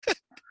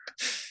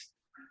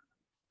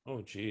Oh,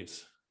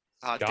 jeez.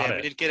 Oh, Got damn, it.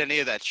 we didn't get any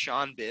of that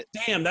Sean bit.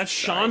 Damn, that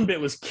Sean bit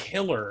was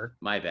killer.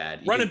 My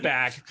bad. Run it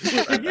back.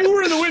 If you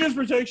were in the witness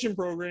protection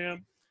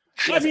program,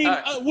 I Yes, mean,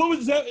 what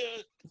was that?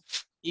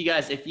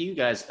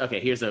 Okay,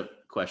 here's a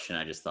question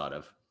I just thought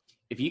of.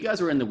 If you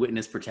guys were in the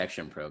witness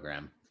protection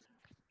program,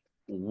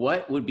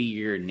 what would be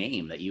your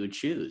name that you would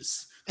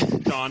choose?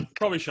 Sean,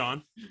 probably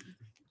Sean.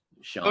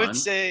 Sean?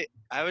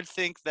 I would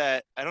think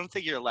that, I don't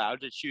think you're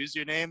allowed to choose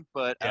your name,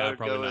 but I Yeah, would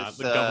probably go not. with,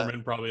 The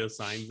government probably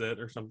assigns it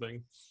or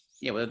something.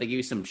 Yeah, well, they give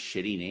you some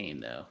shitty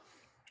name, though.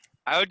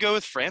 I would go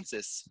with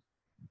Francis.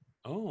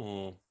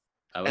 Oh.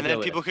 And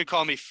then people could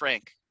call me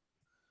Frank.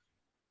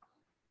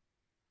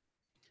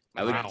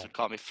 My Wow. friends would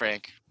call me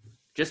Frank.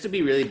 Just to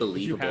be really Did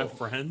believable. you have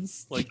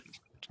friends? Like,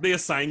 they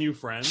assign you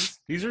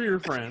friends? These are your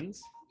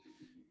friends?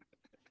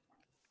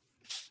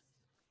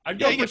 I'd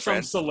go you for get some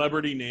friends.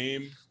 celebrity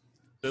name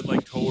that,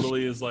 like,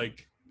 totally is,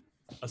 like,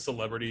 a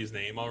celebrity's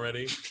name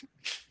already.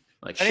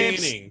 Like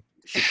Channing.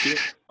 Shakir.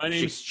 My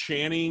name's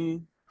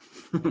Channing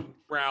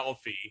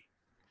Ralphie.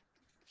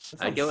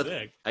 That I sounds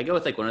sick. go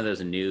with like one of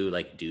those new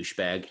like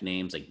douchebag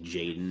names, like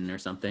Jaden or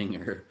something,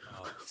 or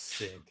Oh,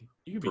 sick.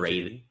 You could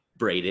be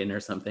Braden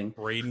or something.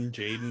 Braden,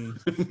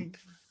 Jaden.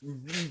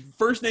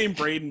 First name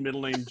Braden,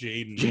 middle name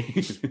Jaden.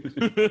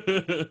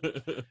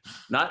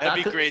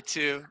 That'd be great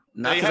too.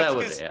 Not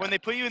because when they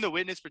put you in the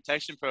witness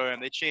protection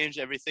program, they change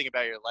everything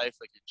about your life,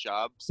 like your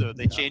job. So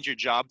they change your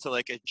job to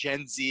like a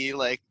Gen Z,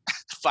 like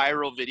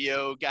viral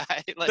video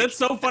guy. Like, that's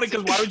so funny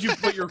because why would you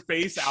put your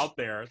face out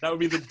there? That would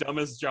be the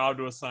dumbest job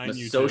to assign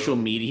you social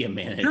to. media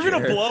manager. You're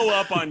gonna blow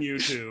up on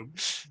YouTube.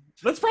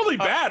 That's probably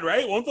bad,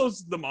 right? Won't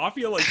the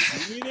mafia like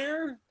see me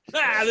there?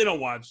 Nah, they don't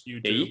watch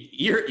YouTube.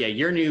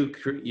 Your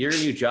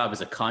new job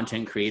as a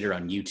content creator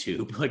on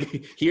YouTube.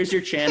 Like, here's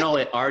your channel.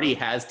 It already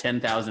has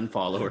 10,000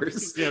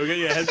 followers.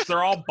 Yeah,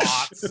 they're all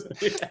bots.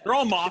 They're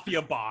all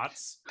mafia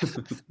bots.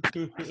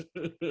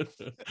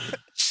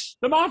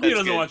 The mafia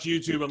doesn't watch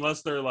YouTube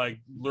unless they're like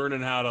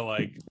learning how to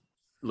I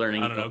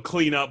don't know,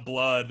 clean up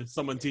blood.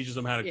 Someone teaches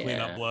them how to clean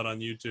up blood on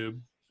YouTube.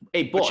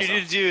 Hey, boss. What you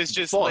need to do is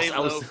just lay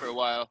low for a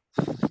while.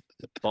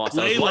 Boss,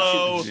 lay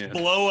low,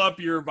 blow up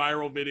your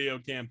viral video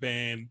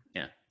campaign.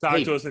 Yeah.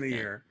 Talk to us in a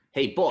year.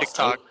 Hey, boss.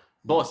 I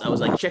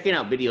was like checking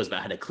out videos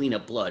about how to clean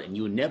up blood, and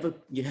you would never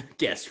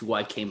guess who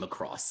I came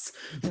across.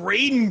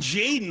 Braden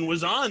Jaden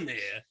was on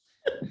there.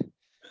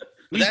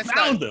 We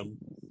found him.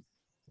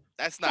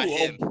 That's not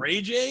him. Oh,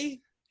 Bray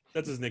J?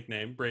 That's his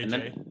nickname, Bray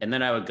J. And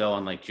then I would go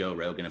on like Joe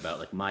Rogan about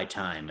like my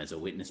time as a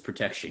witness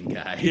protection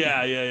guy.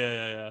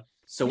 Yeah.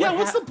 So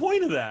what's the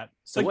point of that?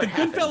 So like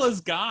the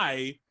Goodfellas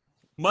guy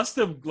must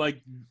have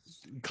like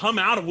come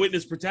out of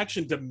witness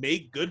protection to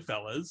make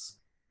Goodfellas.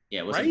 Yeah,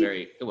 it wasn't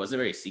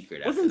very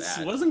secret after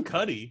that. Wasn't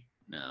Cuddy.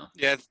 No.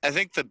 Yeah, I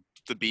think the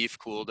beef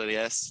cooled it,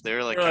 yes. They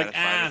were like, kind of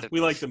fine with it.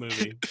 We like the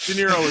movie. De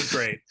Niro was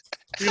great.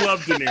 We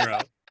love De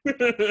Niro.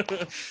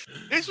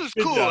 This was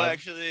cool,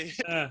 actually.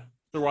 They're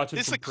watching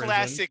this is a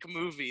classic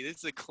movie. This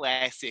is a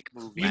classic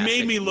movie. You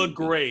made me look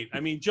great. I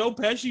mean, Joe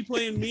Pesci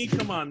playing me?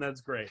 Come on,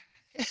 that's great.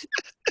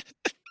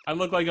 I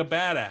look like a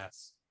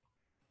badass.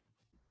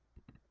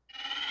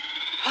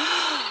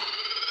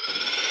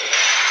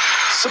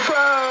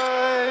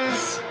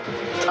 Surprise!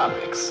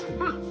 Topics.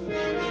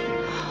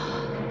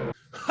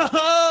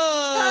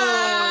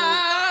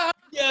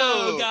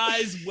 Yo,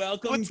 guys,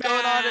 welcome What's back.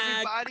 going on,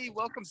 everybody?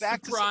 Welcome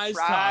back to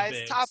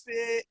Surprise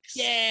Topics.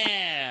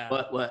 Yeah.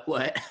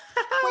 What?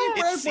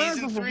 It's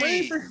season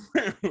 3.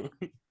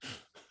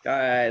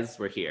 Guys,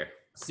 we're here.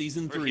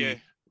 Season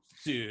 3.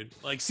 Dude,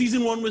 like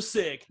season 1 was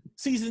sick.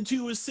 Season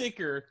 2 was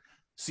sicker.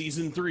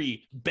 Season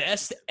 3,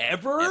 best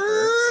ever?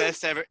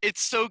 Best ever.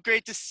 It's so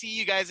great to see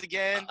you guys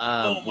again.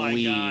 Oh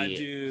my god,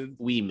 dude.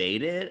 We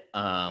made it.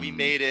 We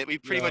made it. We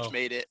pretty much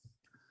made it.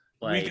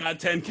 Like, we got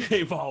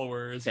 10K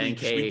followers.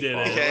 10K we did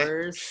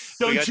followers.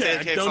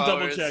 It. Don't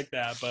double check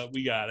that, but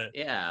we got it.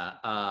 Yeah.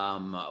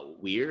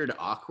 Weird,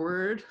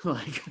 awkward.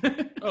 Like.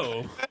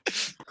 Oh.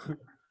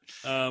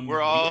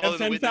 We're all we have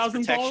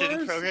 10,000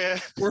 followers. Program.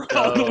 We're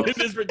all in the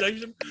witness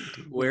protection.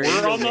 We're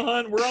on the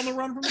hunt. We're on the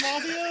run from the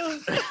mafia.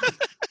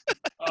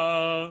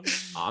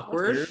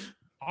 Awkward.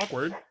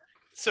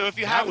 So if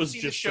you haven't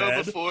seen the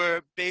show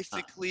before,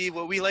 basically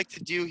what we like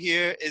to do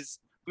here is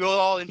we'll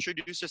all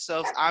introduce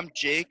ourselves. I'm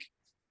Jake.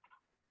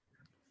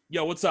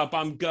 Yo, what's up?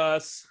 I'm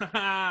Gus. And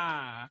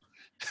I'm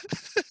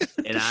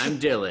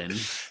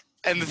Dylan.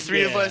 And the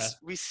three of us,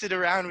 we sit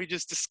around, we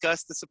just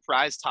discuss the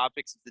surprise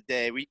topics of the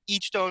day. We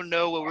each don't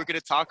know what we're going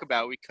to talk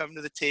about. We come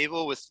to the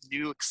table with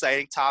new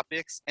exciting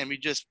topics, and we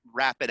just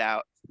wrap it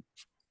out.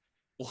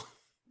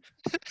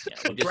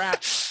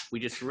 We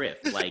just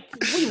riff. Like,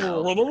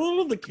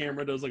 the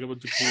camera does like a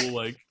bunch of cool,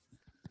 like...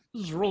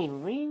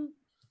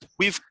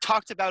 We've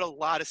talked about a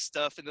lot of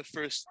stuff in the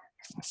first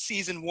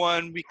season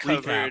 1. We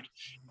covered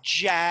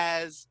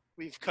jazz.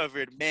 We've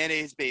covered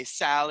mayonnaise-based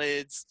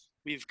salads.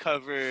 We've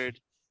covered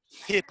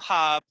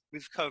hip-hop.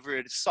 We've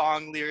covered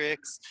song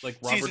lyrics. Like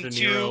Robert De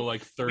Niro,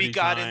 like 30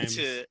 times.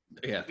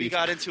 We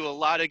got into a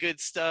lot of good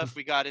stuff.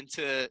 We got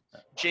into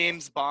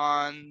James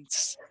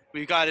Bond's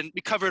We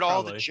covered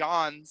all the Probably.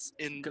 Johns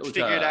and Go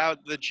figured to- out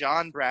the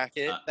John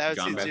bracket. That was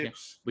John season Bracken.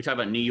 We talked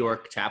about New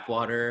York tap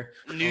water.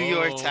 2. New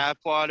York Oh. tap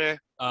water.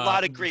 A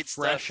lot of great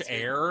fresh stuff. too.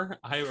 air.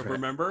 I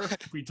remember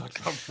we talked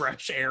about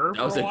fresh air.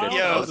 That was for a a good- while. that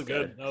That was was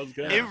good. That was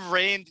good.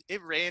 It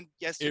rained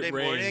yesterday It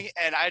rained. morning,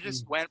 and I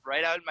just went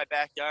right out in my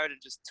backyard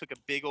and just took a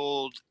big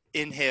old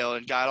inhale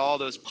and got all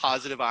those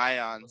positive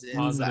ions in.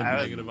 Positive, So I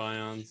was- negative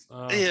ions.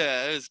 Oh.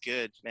 Yeah, it was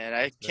good, man.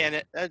 I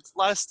can't. That's a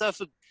lot of stuff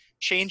would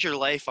change your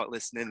life on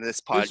listening to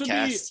this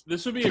podcast.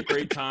 This would be a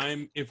great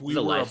time if we It's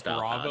a were a lifestyle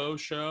Bravo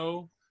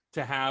show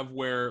to have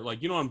where, like,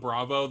 on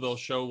Bravo they'll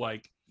show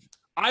like,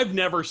 I've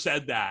never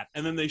said that,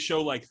 and then they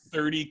show like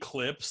 30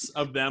 clips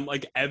of them,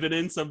 like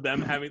evidence of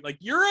them having like,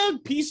 you're a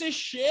piece of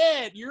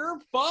shit, you're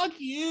fuck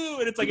you,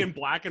 and it's like in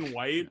black and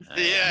white.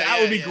 That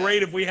would be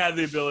great if we had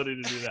the ability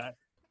to do that.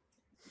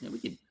 Yeah, we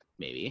could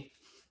maybe.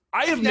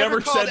 I have I've never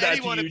called said that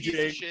anyone to a you, piece of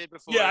Jake. shit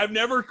before. Yeah, I've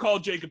never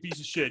called Jake a piece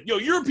of shit. Yo,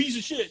 you're a piece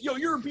of shit. Yo,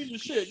 you're a piece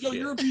of shit. Yo,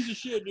 you're a piece of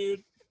shit,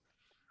 dude.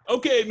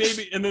 Okay,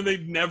 maybe, and then they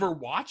never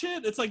watch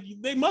it. It's like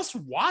they must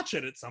watch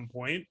it at some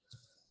point.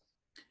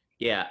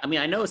 Yeah, I mean,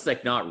 I know it's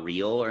like not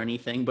real or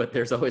anything, but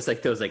there's always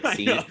like those like I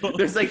scenes. know.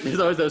 There's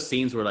always those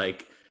scenes where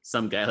like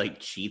some guy like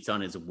cheats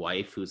on his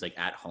wife who's like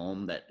at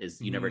home that is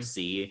you never Mhm.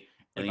 see,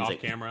 and Like he's off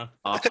like camera.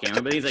 off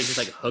camera, but he's like just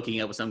like hooking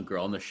up with some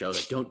girl on the show.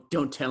 Like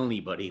don't tell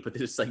anybody, but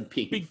it's like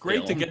being It'd be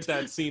great to filmed. get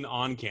that scene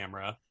on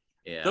camera.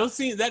 Yeah, Those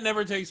scenes that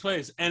never takes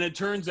place, and it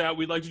turns out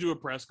we'd like to do a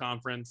press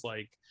conference.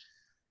 Like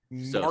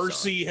So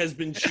Marcy has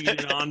been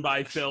cheated on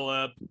by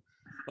Philip.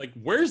 Like,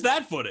 where's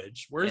that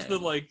footage? Where's Yeah. the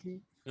like?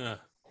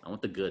 I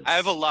want the goods. I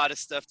have a lot of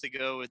stuff to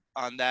go with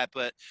on that,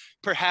 but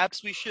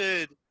perhaps we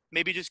should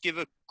maybe just give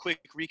a quick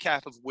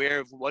recap of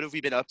what have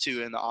we been up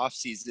to in the off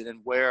season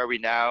and where are we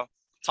now.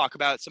 Talk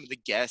about some of the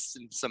guests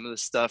and some of the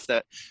stuff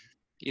that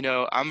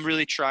I'm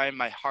really trying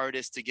my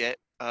hardest to get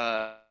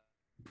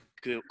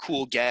good,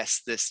 cool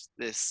guests this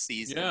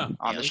season Yeah, on Yeah,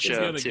 the let's Let's show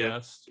get a too.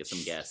 guest. get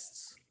some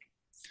guests.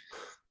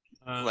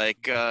 I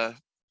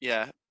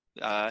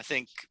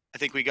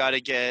think we got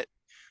to get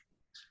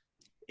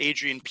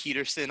Adrian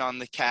Peterson on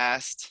the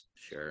cast.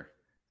 Sure.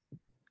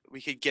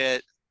 We could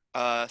get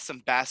some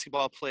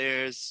basketball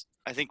players.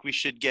 I think we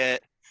should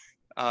get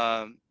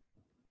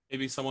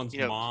Maybe someone's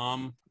you know,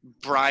 mom.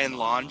 Brian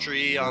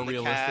Laundrie More on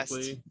the cast.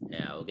 realistically.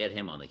 Yeah, we'll get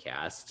him on the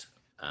cast.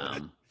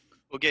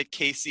 We'll get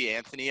Casey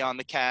Anthony on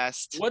the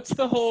cast. What's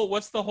the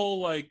whole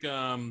like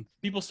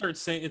people start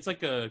saying it's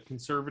like a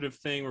conservative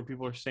thing where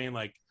people are saying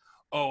like,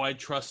 oh, I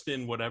trust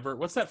in whatever.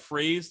 What's that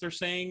phrase they're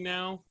saying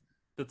now?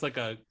 It's like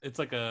a do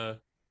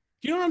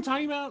you know what I'm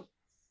talking about?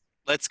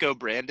 Let's go,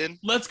 Brandon.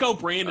 Let's go,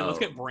 Brandon. Let's Oh.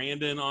 get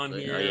Brandon on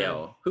here. Yeah,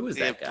 well, who is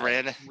that guy?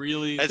 Brandon.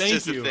 Really? That's Thank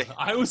just the you. thing.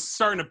 I was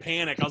starting to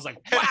panic. I was like,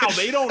 wow,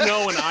 they don't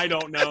know and I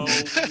don't know.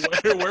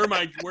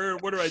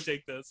 Where do I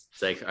take this?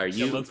 It's like, are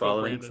Yeah, you let's go,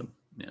 following? Brandon.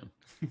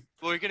 Yeah.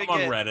 We're gonna I'm on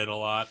get Reddit a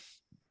lot.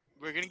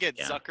 Yeah, me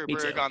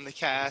Zuckerberg too. on the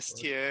cast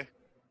here.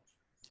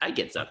 I'd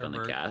get Zuck on the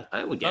Zuckerberg. cast.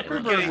 I would get him.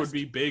 on the Zuckerberg cast. would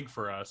be big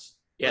for us.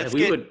 Yeah, Let's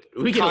we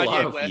get a lot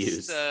Kanye of West's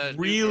views. new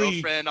Really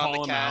girlfriend on call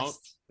the him out.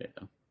 cast. Yeah.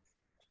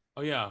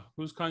 Oh yeah,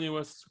 who's Kanye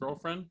West's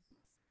girlfriend?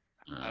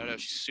 I don't know.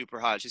 She's super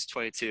hot. She's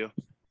 22.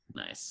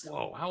 Nice.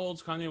 Whoa, how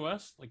old's Kanye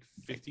West? Like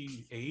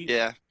 58?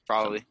 Yeah,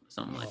 probably.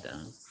 Something like that.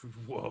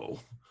 Whoa.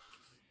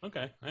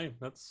 Okay. Hey,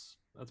 that's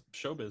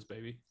showbiz,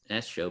 baby.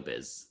 That's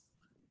showbiz.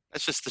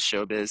 That's just the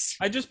showbiz.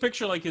 I just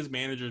picture like his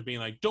managers being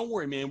like, "Don't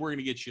worry, man. We're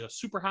gonna get you a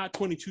super hot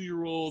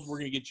 22-year-old. We're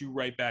gonna get you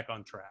right back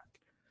on track."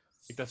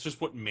 Like that's just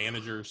what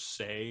managers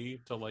say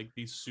to like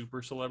these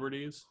super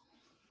celebrities.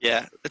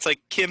 Yeah, it's like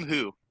Kim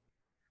Who.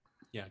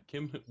 Yeah,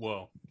 Kim.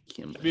 Whoa,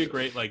 Kim. that'd be a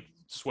great like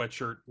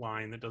sweatshirt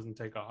line that doesn't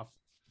take off.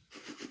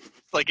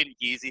 It's like an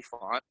easy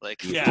font.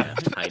 Like Yeah,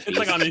 Hype it's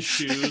like beast. on his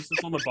shoes.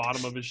 It's on the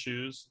bottom of his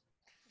shoes.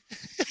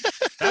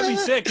 That'd be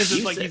sick because it's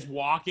You like said- he's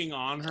walking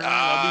on her.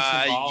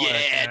 That'd be symbolic.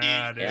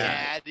 yeah, dude. Yeah.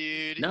 Yeah,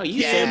 dude. No,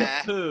 you say yeah.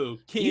 that. Poo,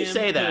 You Kim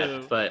say Poo.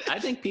 that, but I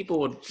think people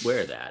would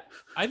wear that.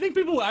 I think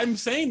people. I'm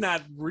saying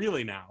that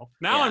really now.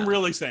 Now Yeah. I'm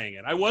really saying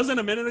it. I wasn't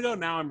a minute ago.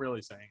 Now I'm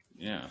really saying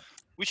it. Yeah.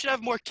 We should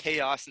have more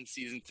chaos in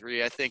season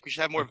 3. I think we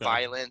should have more Okay.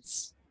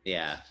 violence.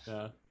 Yeah.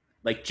 Yeah.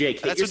 Like Jake,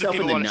 hit That's what the yourself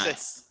in people the wanna say.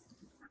 nuts.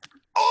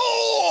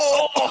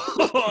 Oh!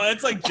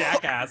 It's like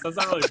Jackass. That's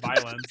not really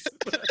violence.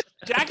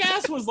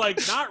 Jackass was like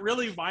not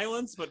really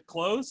violence, but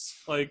close.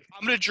 Like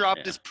I'm gonna drop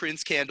Yeah. this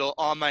Prince candle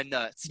on my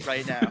nuts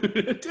right now.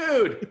 Dude.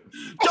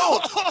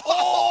 Don't!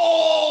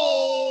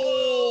 Oh!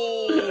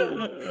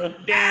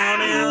 down, down,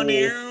 down, down,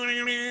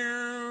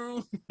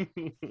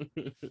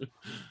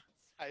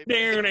 down,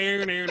 down,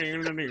 down,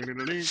 down,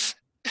 down, down.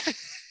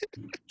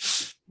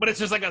 But it's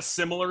just like a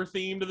similar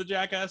theme to the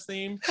Jackass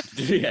theme.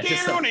 Yeah,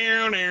 just Down, like,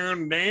 down,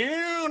 down,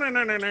 down,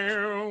 down, down,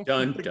 down.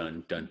 dun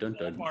dun dun dun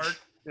dun. Park.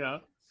 Yeah.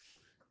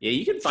 Yeah,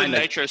 you can It's the find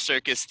like, Nitro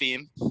Circus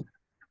theme.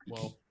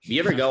 Well, you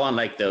ever go on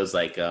like those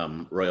like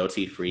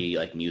royalty free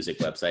like music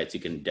websites, you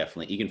can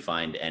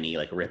find any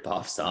like rip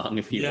off song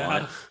if you yeah.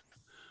 want.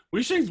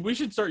 We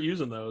should start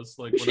using those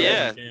like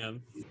whenever we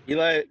can.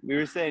 Eli, we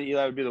were saying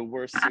Eli would be the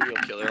worst serial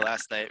killer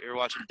last night. We were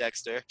watching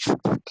Dexter.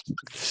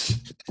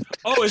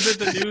 Oh, is it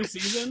the new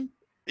season?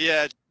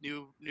 Yeah,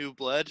 new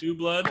blood. New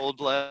blood. Cold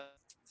blood.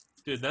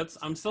 Dude,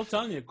 I'm still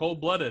telling you,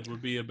 Cold Blooded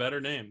would be a better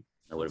name.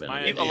 That would have My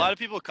been idea. A lot of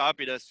people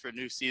copied us for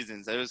new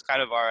seasons. It was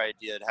kind of our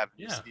idea to have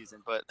a new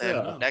season, but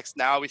then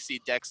now we see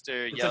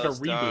Dexter, It's like a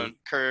Yellowstone, reboot.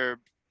 Curb,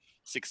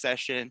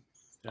 Succession.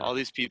 Yeah. All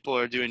these people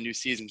are doing new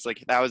seasons.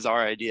 Like that was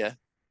our idea.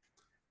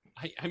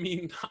 I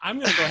mean, I'm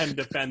gonna go ahead and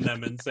defend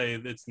them and say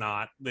it's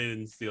not. They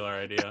didn't steal our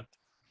idea. Well,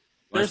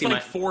 There's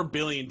like 4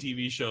 billion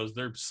TV shows.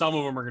 Some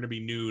of them are gonna be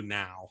new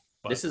now.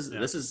 But, this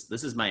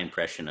is my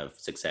impression of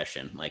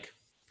Succession. Like,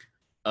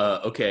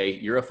 okay,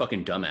 you're a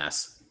fucking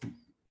dumbass.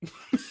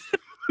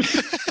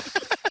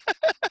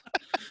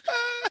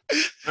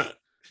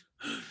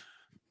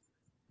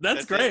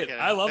 That's great.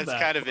 I love that.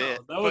 That's kind of it.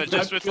 That was But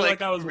just I with, feel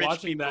like like, I was rich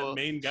watching people. that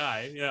main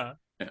guy. Yeah.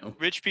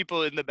 Rich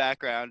people in the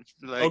background.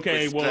 Like,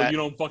 Okay, with well, that. you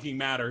don't fucking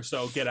matter,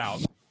 so get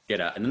out. Get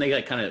out. And then they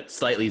like kind of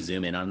slightly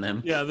zoom in on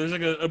them. Yeah, there's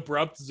like an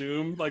abrupt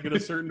zoom, like in a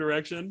certain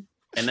direction.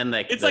 And then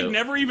like It's like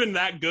never even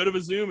that good of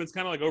a zoom. It's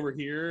kind of like over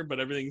here, but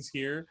everything's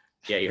here.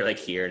 yeah, you're like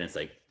here, and it's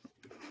like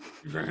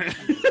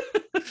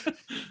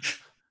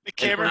The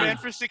cameraman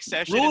for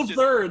Succession Rule is of just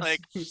thirds. like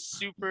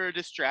super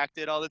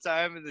distracted all the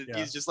time, and then Yeah.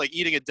 he's just like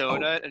eating a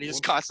donut, and he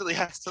just constantly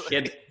has to like.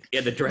 yeah,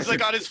 the He's director.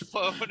 like on his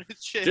phone and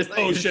shit. Just- like,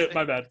 Oh shit,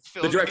 my bad. the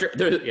filming. director.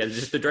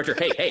 Just the director.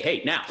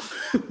 Hey, now.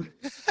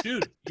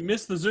 Dude, you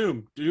missed the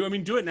zoom. Do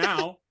it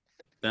now.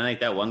 Then like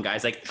that one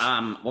guy's like,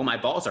 well, my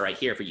balls are right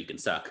here for you can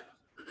suck.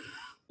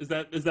 Is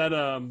that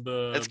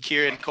the That's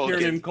Kieran Culkin.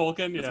 Kieran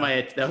Culkin? Yeah.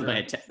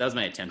 That was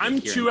my attempt. I'm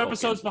at Kieran 2 Culkin.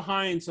 episodes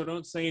behind, so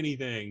don't say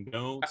anything.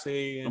 Don't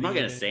say anything. I'm not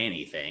gonna say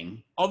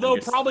anything. Although I'm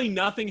just- probably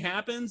nothing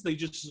happens, they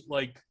just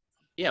like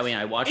Yeah, I mean,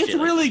 I watched it's it.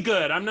 like- really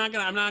good. I'm not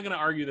gonna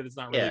argue that it's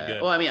not really yeah.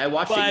 good. Well, I mean, I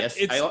watched But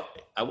it.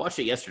 I watched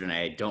it yesterday, and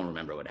I don't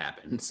remember what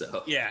happened.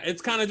 So Yeah,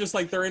 it's kind of just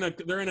like they're in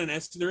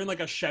like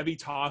a Chevy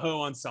Tahoe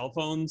on cell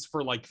phones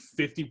for like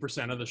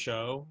 50% of the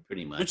show,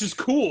 pretty much. which is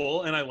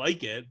cool and I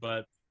like it,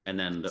 but and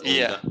then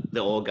Yeah. the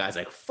old guy's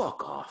like,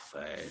 "Fuck off."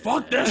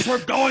 fuck this,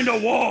 we're going to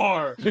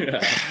war.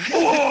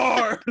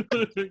 War.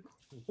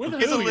 With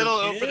He's a who, your little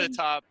over the kid?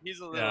 top. He's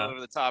a little Yeah. over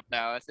the top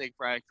now. I think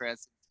Bryan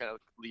Cranston's kind of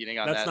leading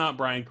on That's that. not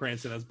Bryan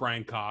Cranston, that's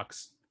Brian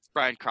Cox.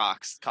 Brian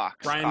Cox. Brian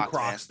Cox, man.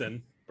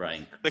 Croxton.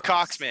 Brian. The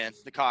Cox man.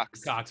 The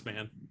Cox. Cox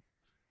man.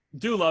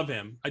 Do love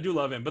him. I do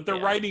love him, but they're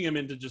Yeah. writing him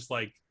into just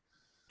like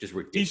Just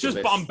ridiculous. he's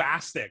just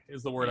bombastic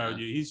is the word I would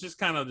Yeah. use. He's just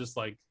kind of just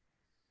like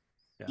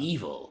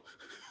Evil.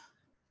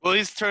 Well,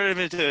 he's turning him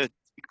into.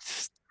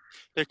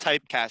 They're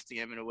typecasting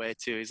him in a way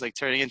too. He's like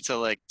turning into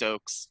like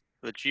Dokes.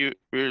 But we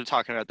were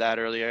talking about that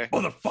earlier.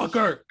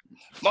 motherfucker.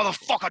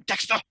 Motherfucker,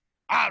 Dexter.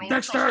 I don't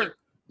trust you. Dexter.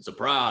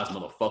 Surprise,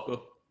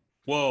 motherfucker.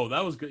 Whoa,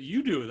 that was good.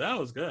 That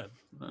was good.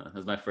 That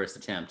was my first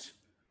attempt.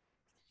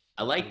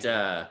 I liked.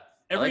 Every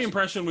like-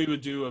 impression we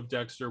would do of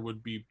Dexter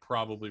would be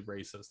probably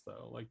racist,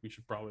 though. Like we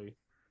should probably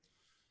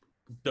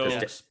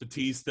Dokes,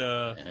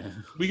 Batista.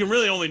 We can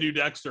really only do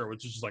Dexter,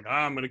 which is just like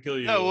I'm gonna kill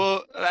you. No,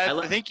 well, I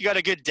like- think you got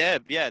a good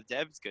Deb. Yeah,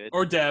 Deb's good.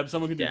 Or Deb.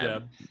 Someone could do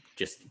Deb. Deb.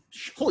 Just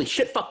holy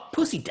shit, fuck,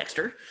 pussy,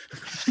 Dexter.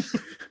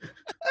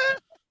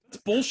 It's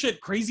bullshit,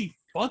 crazy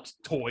fuck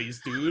toys,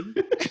 dude.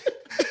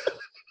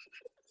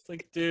 It's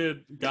like,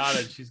 dude, got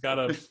it. She's got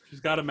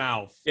a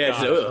mouth. Yeah,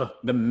 Got just, it.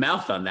 the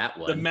mouth on that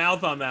one. The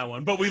mouth on that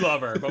one. But we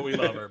love her. But we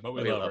love her. But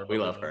we We love love- her. we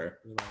but love her.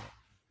 We love her.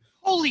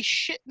 Holy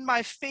shit in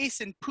my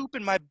face and poop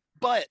in my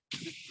butt.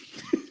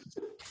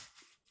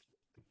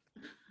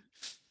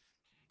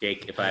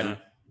 Jake, if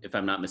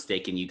I'm not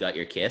mistaken, you got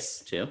your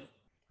kiss too.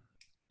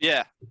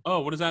 Yeah,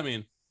 Oh, what does that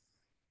mean?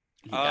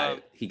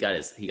 He got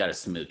a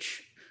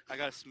smooch. I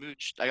got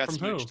smooched. I got From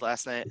who? smooched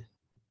last night.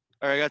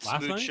 Or I got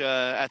Last smooched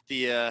night? at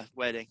the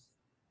wedding.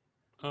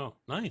 Oh,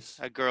 nice.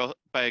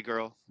 By a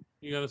girl.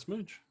 You got a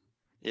smooch.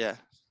 Yeah.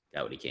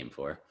 Got what he came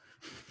for.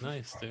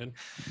 Nice, dude.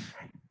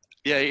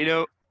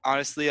 Yeah,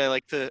 honestly, I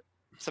like to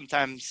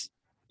sometimes,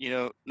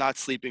 not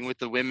sleeping with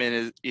the women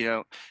is,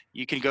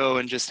 you can go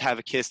and just have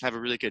a kiss and have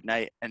a really good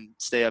night and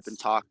stay up and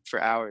talk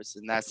for hours.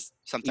 And that's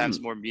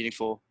sometimes more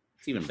meaningful.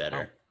 It's even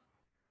better.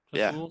 Just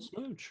Yeah. a little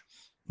smooch.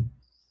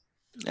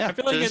 Yeah. I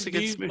feel like just a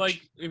good smooch.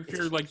 like if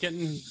you're like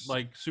getting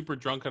like super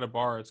drunk at a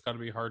bar, it's got to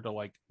be hard to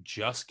like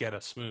just get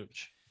a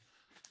smooch.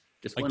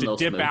 Just Like one to little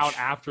dip smooch. out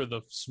after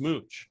the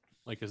smooch.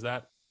 Like, is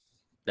that?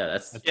 Yeah,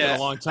 that's That's Yeah. been a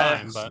long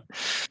time, but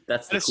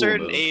that's the At a cool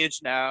certain move. age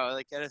now,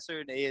 like at a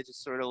certain age,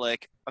 it's sort of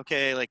like,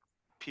 okay, like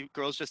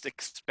girls just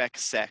expect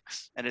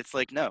sex. And it's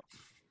like, no,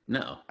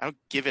 No, I don't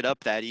give it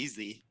up that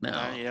easy.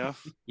 No.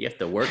 you have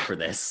to work for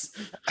this.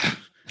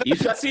 You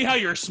got let's see how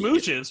your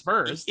smooch is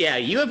first. Yeah,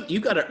 you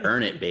got to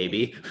earn it,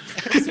 baby.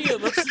 Let's see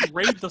it. Let's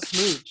rate the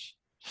smooch.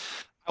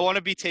 I want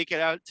to be taken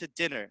out to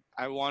dinner.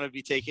 I want to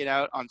be taken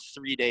out on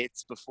 3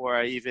 dates before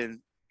I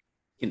even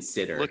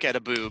Consider. look at a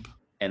boob.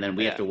 And then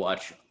we have Yeah. to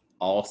watch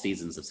all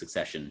seasons of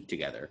Succession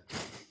together.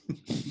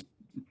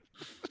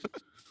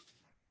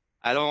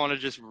 I don't want to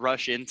just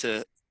rush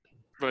into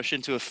rush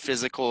into a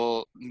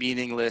physical,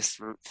 meaningless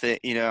thing.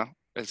 You know,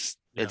 it's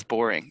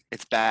boring.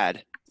 It's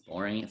bad.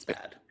 Boring. It's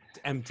bad. It's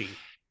empty.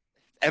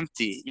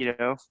 Empty. You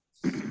know.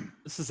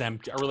 This is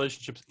empty. Our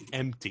relationship's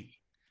empty.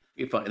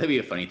 That'd be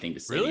a funny thing to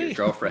say to Really? your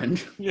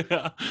girlfriend.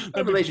 Yeah.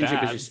 Our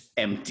relationship is just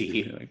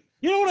empty. Like,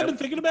 You know what I've been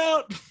thinking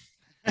about?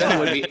 that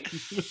would be.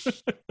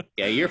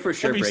 Yeah, you're for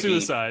sure That'd be breaking.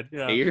 suicide.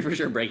 Yeah. Yeah, you're for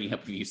sure breaking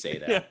up if you say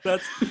that. Yeah,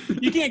 that's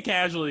you can't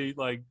casually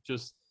like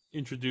just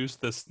introduce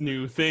this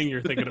new thing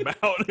you're thinking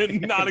about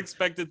and not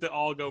expect it to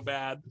all go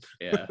bad.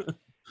 Yeah.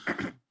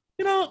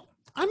 You know,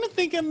 I've been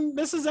thinking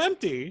this is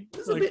empty.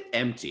 It's a bit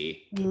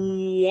empty.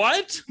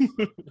 What?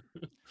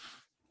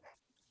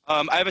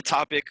 I have a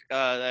topic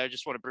that I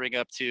just want to bring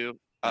up too,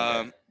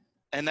 Okay.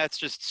 and that's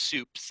just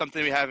soup.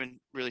 Something we haven't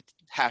really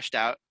hashed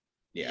out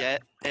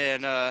yet.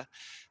 And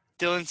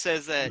Dylan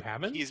says You that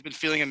haven't? he's been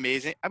feeling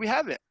amazing. We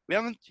haven't.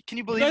 Can you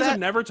You believe guys that? have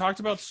never talked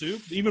about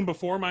soup, even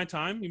before my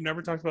time. You've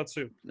never talked about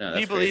soup. No, Can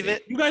that's you believe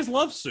crazy. it? You guys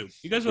love soup.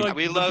 You guys are like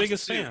We the love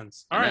biggest soup.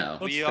 fans. All right, No.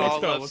 let's We go.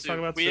 all love Let's soup. talk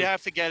about We soup.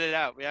 have to get it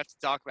out. We have to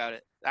talk about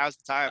it. Now's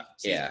the time.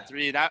 Season Yeah.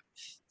 3. Now,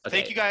 Okay.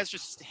 Thank you guys for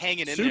just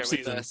hanging in Soup there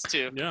season. with us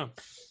too. Yeah,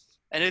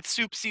 And it's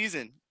soup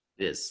season.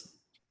 It is.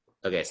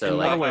 Okay, so in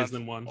like more ways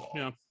than one.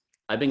 Yeah.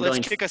 I've been Let's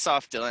going. kick us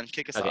off, Dylan.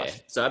 Kick us Okay,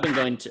 off. so I've been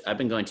going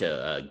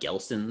to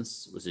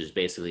Gelson's, which is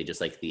basically just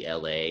like the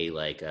LA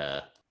like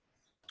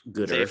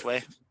Good Earth.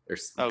 Safeway. Or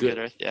Oh, Good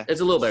Earth. Yeah. It's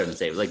a little better than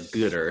Safeway, like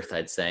Good Earth,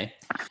 I'd say.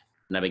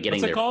 And I've been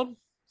getting What's it called?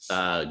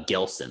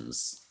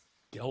 Gelson's.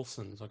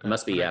 Gelson's. Okay. It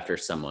must be Okay. after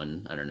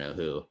someone, I don't know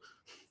who.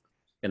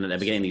 And then I've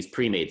been getting these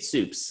pre-made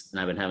soups, and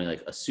I've been having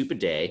like a soup a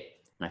day,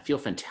 and I feel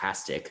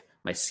fantastic.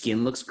 My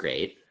skin looks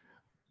great.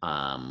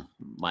 My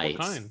What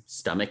kind?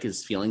 stomach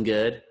is feeling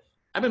good.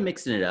 I've been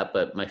mixing it up,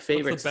 but my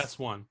favorite. What's the best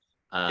one?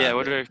 Yeah.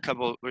 What are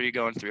you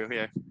going through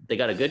here? They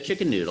got a good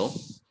chicken noodle.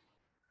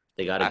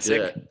 They got a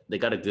Classic. good. They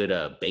got a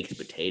good baked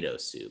potato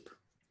soup.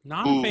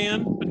 Not a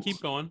fan, but keep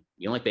going.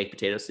 You don't like baked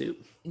potato soup?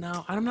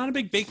 No, I'm not a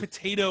big baked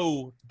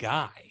potato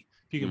guy.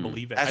 If you can Hmm.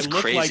 believe it, That's I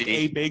look like crazy.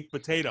 a baked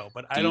potato,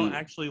 but I Do don't you-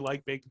 actually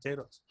like baked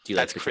potatoes. Do you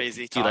That's like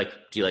crazy Do you talk.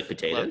 like Do you like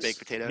potatoes? Love baked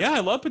potatoes. Yeah, I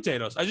love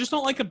potatoes. I just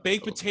don't like a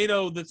baked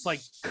potato that's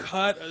like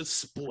cut,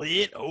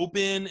 split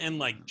open, and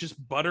like just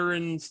butter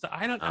and stuff.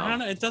 I don't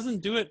know. It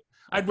doesn't do it.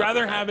 I I'd fuck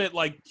rather with that. have it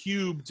like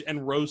cubed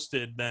and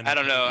roasted than. I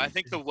don't know. I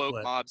think the woke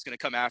Split. mob's gonna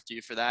come after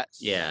you for that.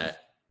 Yeah.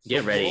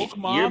 Get The ready. woke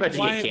mob? You're about to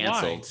Why- get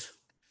canceled.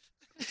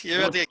 You're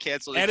about to get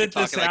canceled. if you Edit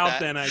keep this talking like out that.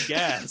 then, I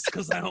guess,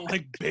 because I don't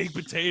like baked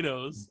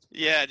potatoes.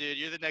 Yeah, dude,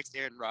 you're the next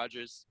Aaron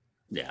Rodgers.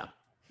 Yeah.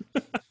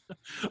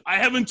 I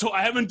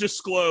haven't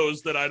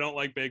disclosed that I don't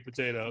like baked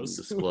potatoes.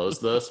 Disclose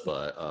this,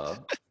 but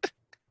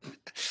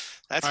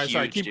That's All right, huge,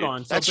 sorry, keep dude.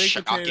 going. So That's baked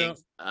shocking. potato. It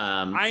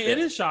yeah,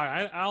 is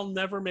shocking. I'll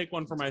never make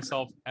one for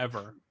myself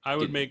ever. I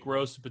would Dude. make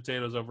roasted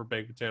potatoes over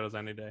baked potatoes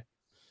any day.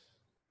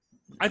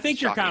 I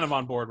think you're Shocking. kind of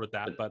on board with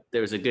that, but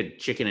there was a good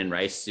chicken and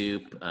rice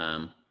soup.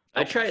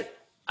 I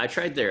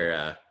tried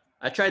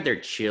their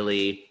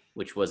chili,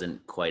 which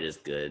wasn't quite as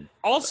good.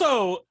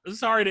 also,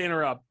 sorry to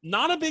interrupt.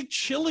 Not a big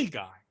chili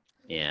guy.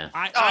 Yeah.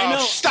 I know.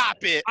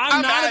 Stop it!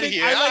 I'm not out a of big.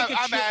 here. I like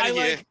I'm out of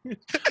here.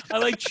 I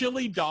like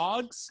chili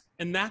dogs,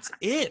 and that's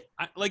it.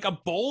 Like a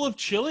bowl of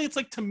chili. It's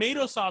like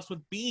tomato sauce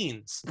with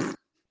beans.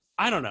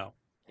 I don't know.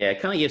 Yeah,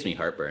 it kind of gives me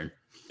heartburn.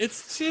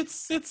 It's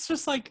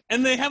just like,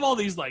 and they have all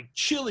these like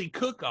chili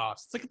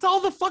cook-offs. It's like it's all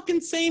the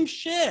fucking same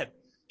shit.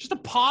 Just a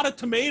pot of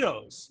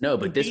tomatoes. No,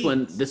 but and this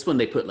beans. one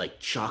they put like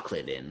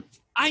chocolate in.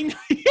 I know.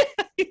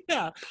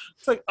 Yeah.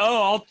 It's like,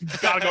 oh, I'll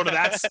gotta go to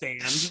that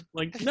stand.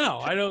 Like, no,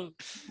 I don't.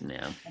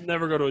 Yeah. I'll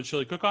never go to a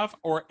chili cook-off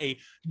or a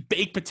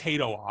baked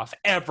potato off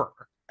ever.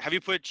 Have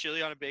you put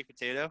chili on a baked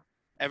potato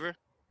ever?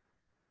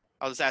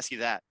 I'll just ask you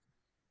that.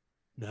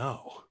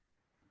 No.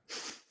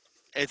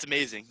 It's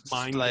amazing. It's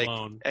Mind like,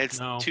 blown. It's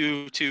No.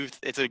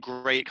 It's a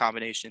great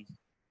combination.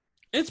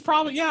 It's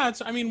probably, yeah.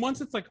 It's. I mean,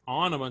 once it's like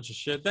on a bunch of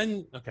shit,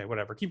 then okay,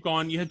 whatever. Keep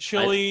going. You had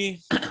chili.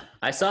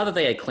 I saw that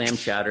they had clam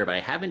chowder, but I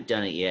haven't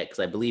done it yet because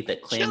I believe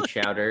that clam Chili.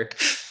 chowder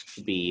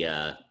should be,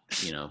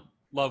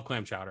 Love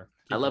clam chowder.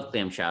 I love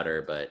clam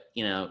chowder, but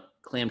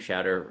clam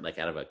chowder like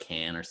out of a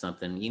can or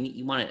something.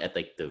 You want it at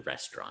like the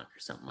restaurant or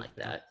something like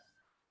that.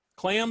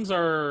 Clams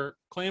are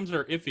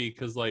iffy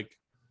because like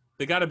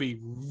they got to be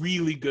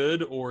really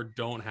good or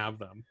don't have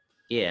them.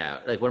 Yeah,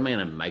 like what am I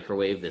gonna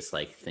microwave this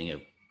like thing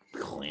of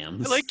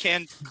clams? I like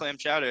canned clam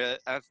chowder.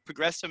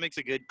 Progresso makes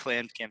a good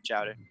canned clam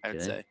chowder, I would Do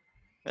they? say.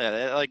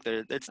 Yeah,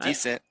 it's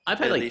decent. I've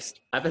had at like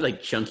least. I've had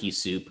like chunky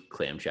soup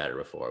clam chowder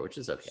before, which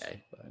is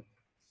okay. But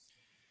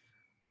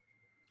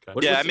Okay.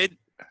 What- Yeah,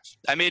 what's-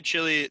 I made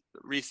chili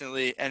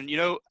recently, and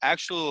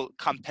actual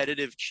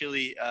competitive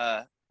chili,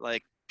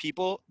 like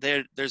people,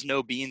 there's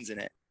no beans in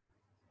it.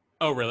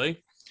 Oh,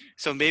 really?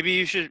 So maybe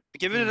you should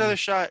give it another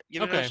shot.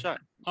 Give it Okay. another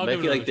shot. I'll but I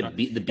give feel it like another shot.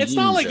 the beans. It's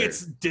not like are-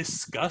 it's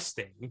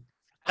disgusting.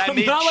 I I'm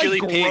made not like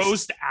chili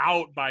paste. grossed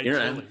out by You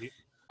know, chili.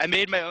 I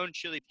made my own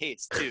chili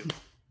paste too.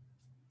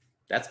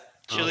 That's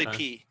Chili Okay.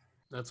 pea.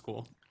 That's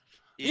cool.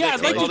 You Yeah, I'd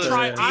take like all to the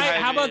try. Yeah.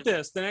 How about dehydrated-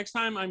 this? The next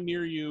time I'm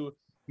near you,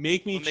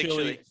 make me We'll make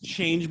chili. chili.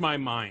 Change my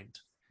mind.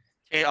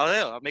 Okay,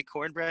 I'll make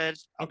cornbread.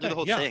 I'll do the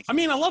whole thing. I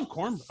mean, I love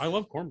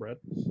cornbread.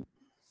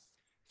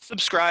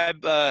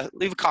 Subscribe.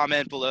 Leave a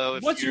comment below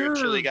if you're a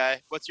chili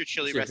guy. What's your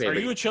chili recipe? Are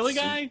you a chili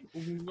guy?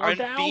 Are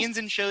beans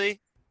and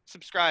chili?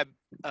 Subscribe.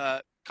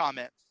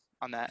 Comment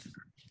on that.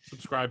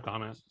 Subscribe,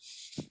 comment.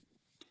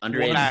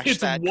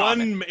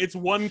 It's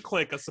one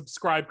click, a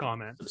subscribe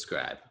comment.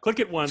 Subscribe. Click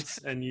it once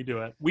and you do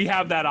it. We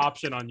have that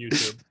option on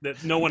YouTube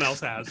that no one else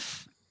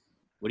has.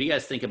 What do you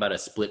guys think about a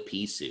split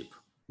pea soup?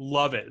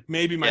 Love it.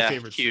 Maybe my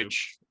favorite soup.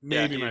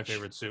 Maybe my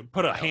favorite soup.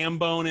 Put a ham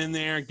bone in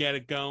there, get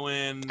it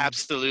going.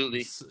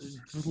 Absolutely.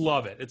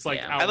 Love it. It's like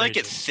I like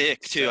it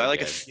thick too. So I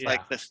like it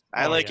like this.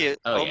 I like it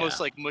almost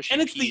like mushy.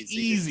 And it's peas the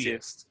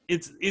easiest.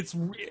 It's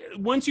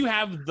once you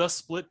have the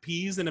split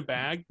peas in a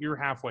bag, you're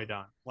halfway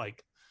done.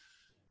 Like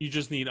you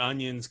just need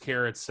onions,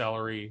 carrots,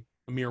 celery,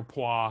 a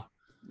mirepoix.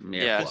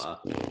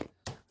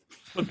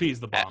 Split peas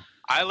the bomb.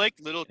 I like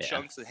little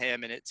chunks of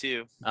ham in it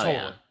too.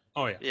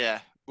 Oh yeah.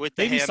 Yeah. With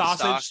the maybe ham sausage.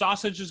 stock.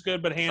 Sausage is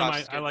good, but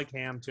ham I like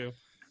ham too.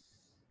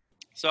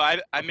 So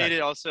I made it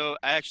also.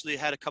 I actually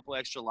had a couple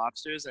extra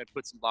lobsters and I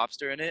put some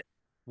lobster in it.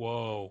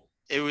 Whoa.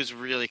 It was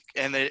really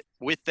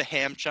with the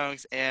ham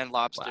chunks and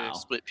lobster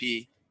split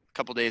pea a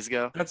couple days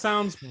ago. That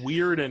sounds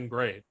weird and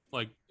great.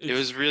 Like it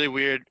was really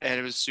weird and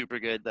it was super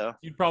good though.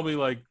 You'd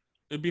probably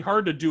it'd be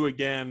hard to do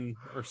again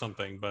or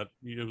something, but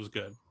it was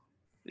good.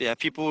 Yeah,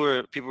 people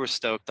were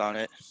stoked on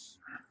it.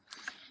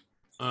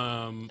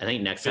 I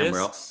think next time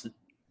we're all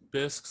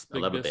bisques. I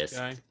love a bisque.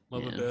 Guy.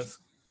 Love a bisque.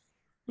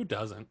 Who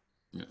doesn't?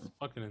 No.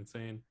 Fucking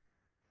insane.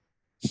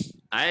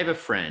 I have a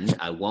friend.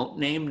 I won't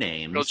name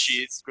names.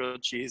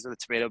 Grilled cheese with a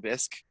tomato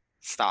bisque.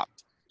 Stop.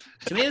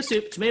 Tomato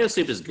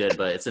soup is good,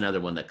 but it's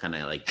another one that kind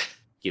of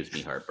gives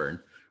me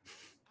heartburn.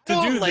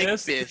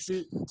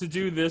 To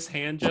do this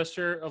hand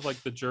gesture of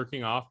the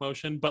jerking off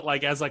motion, but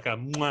as a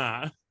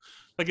mwah.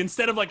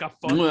 Instead of a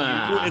fuck you,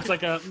 it's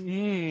like a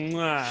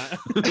mwah.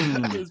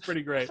 It's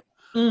pretty great.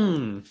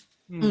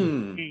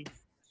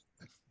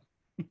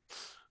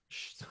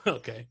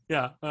 Okay.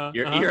 Yeah.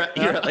 You're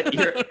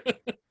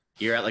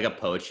at a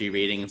poetry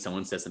reading and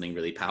someone says something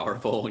really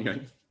powerful and you're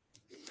like,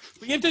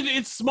 but you have to.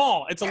 It's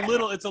small. It's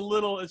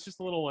just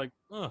a little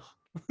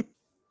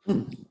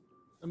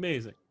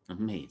amazing.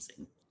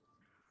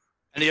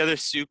 Any other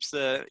soups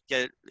that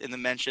get in the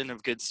mention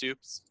of good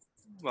soups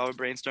while we're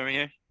brainstorming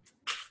here?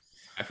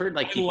 I've heard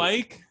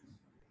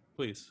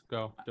Please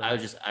go.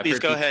 Please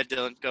go ahead,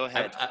 Dylan. Go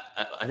ahead.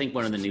 I think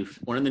one of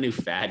the new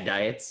fad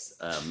diets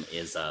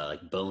is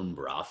bone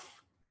broth.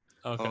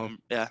 Okay.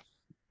 Yeah.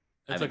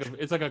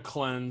 It's like a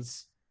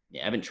cleanse.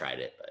 Yeah, I haven't tried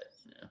it, but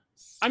yeah.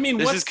 I mean,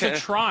 what's to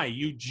try?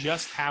 You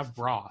just have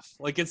broth.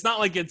 It's not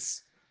like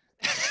it's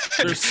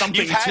there's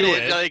something to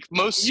it.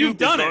 Most soup you've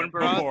done bone it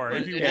broth, before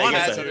if you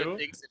wanted to.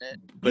 Things in it.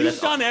 But you've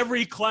done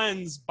every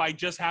cleanse by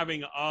just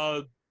having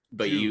a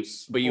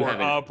juice you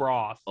haven't a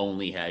broth.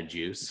 Only had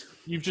juice.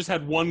 You've just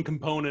had one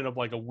component of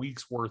a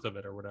week's worth of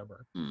it or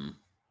whatever.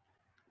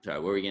 Sorry,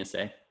 what were we gonna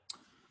say?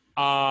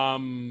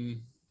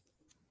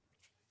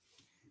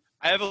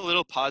 I have a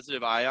little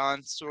positive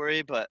ion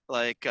story, but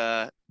there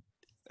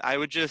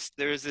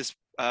was this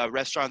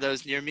restaurant that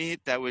was near me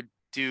that would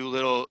do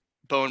little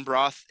bone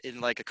broth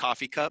in a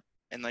coffee cup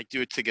and do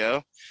it to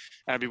go.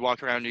 And I'd be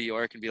walking around New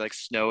York and be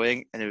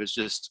snowing, and it was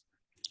just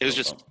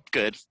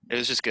good. It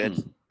was just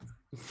good.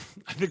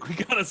 I think we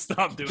gotta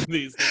stop doing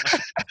these now.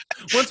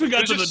 Once we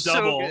got to the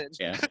double,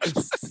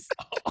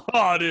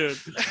 oh dude,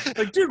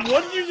 dude,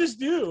 what did you just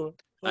do?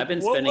 What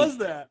was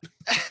that?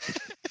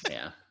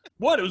 Yeah.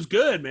 What? It was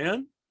good,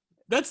 man.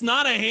 That's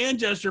not a hand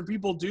gesture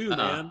people do,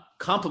 man.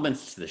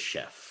 Compliments to the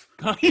chef.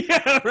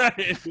 Yeah,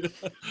 right.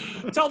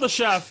 Tell the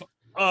chef.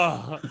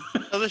 Tell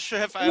the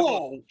chef I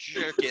will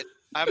jerk it.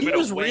 He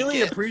was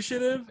really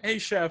appreciative. Hey,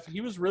 chef,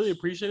 he was really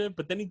appreciative,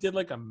 but then he did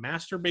a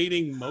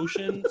masturbating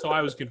motion, so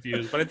I was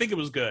confused. But I think it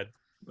was good.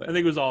 I think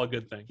it was all a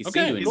good thing. He's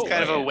kind of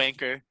a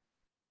wanker.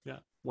 Yeah,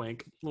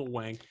 wank. Little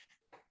wank.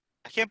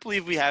 I can't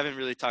believe we haven't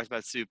really talked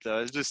about soup,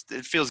 though.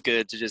 It feels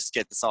good to just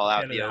get this all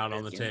out. Get it out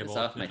on the table. It's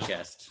off my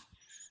chest.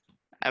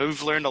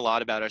 We've learned a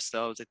lot about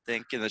ourselves, I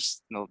think, in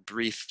this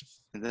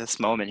this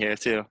moment here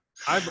too.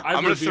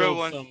 I'm gonna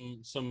throw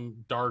some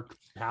dark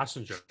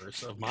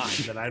passengers of mine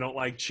that I don't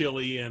like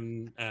chili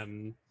and I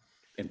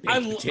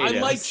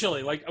like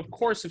chili. Of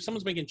course, if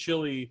someone's making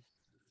chili,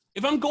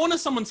 if I'm going to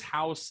someone's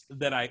house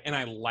that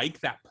I like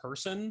that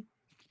person,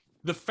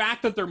 the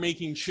fact that they're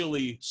making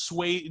chili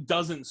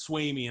doesn't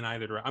sway me in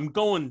either direction. I'm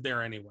going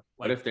there anyway.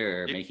 What if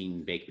they're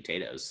making baked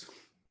potatoes?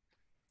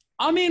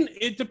 I mean,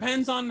 it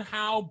depends on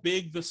how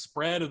big the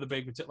spread of the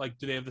baked potato.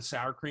 Do they have the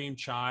sour cream,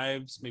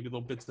 chives, maybe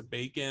little bits of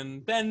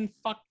bacon? Then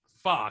fuck,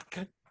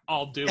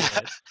 I'll do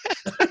it.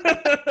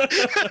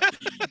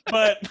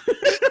 But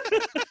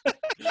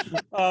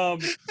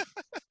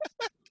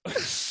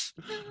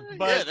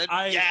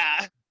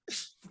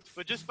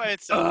but just by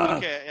itself,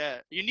 okay, yeah,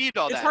 you need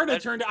all that. It's hard to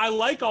turn to. I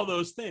like all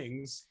those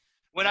things.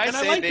 When I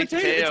say baked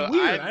potato, it's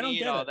weird. I don't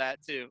get all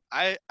that too.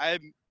 I'm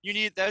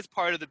that's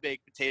part of the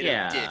baked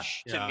potato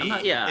dish to me.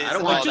 I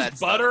don't want just that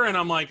butter, stuff. And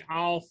I'm like,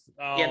 I'll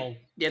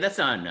yeah, that's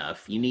not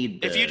enough. You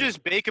need if you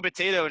just bake a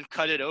potato and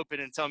cut it open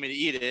and tell me to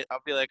eat it,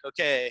 I'll be like,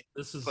 okay,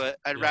 but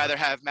I'd rather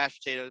have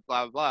mashed potatoes,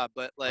 blah blah blah.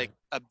 But like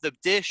the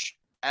dish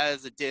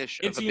as a dish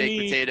of a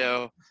baked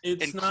potato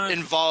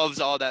involves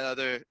all that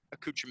other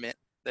accoutrement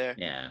there.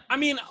 Yeah. I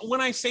mean, when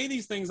I say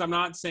these things, I'm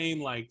not saying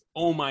like,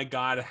 oh my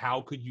God,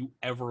 how could you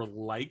ever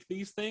like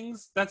these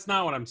things? That's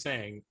not what I'm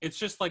saying. It's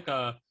just like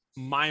a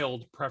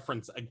mild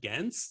preference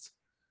against.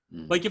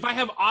 Like if I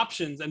have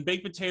options and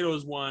baked potato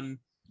is one,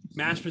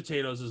 mashed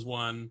potatoes is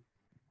one,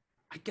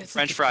 I guess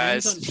French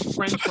fries,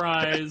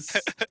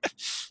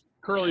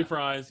 curly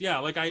fries. Yeah,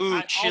 like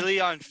chili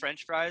on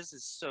French fries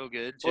is so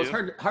good too. Well,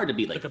 it's hard to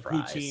beat like a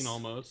fries. poutine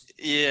almost.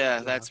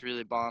 Yeah, that's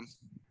really bomb.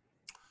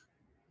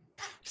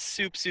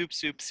 Soup.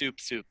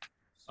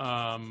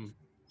 I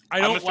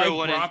don't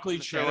like broccoli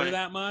cheddar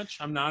that much.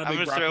 I'm not a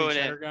big broccoli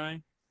cheddar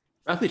guy.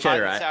 Broccoli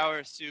cheddar, hot and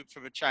sour soup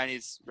from a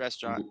Chinese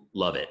restaurant.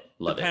 Love it.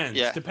 Depends.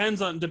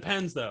 It.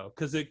 Depends though,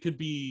 because it could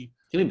be.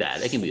 It can be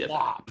bad. It can be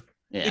slop.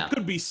 Yeah. It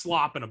could be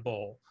slop in a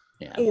bowl.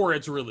 Yeah. Or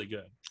it's really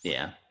good.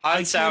 Yeah. Hot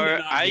and sour.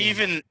 I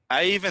even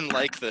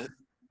like the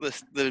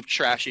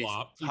trashy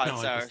hot and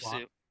sour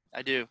soup.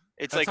 I do.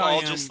 It's like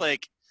all just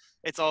like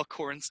it's all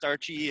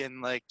cornstarchy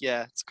and like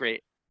it's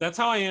great. That's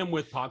how I am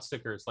with pot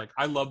stickers. Like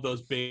I love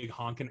those big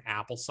honking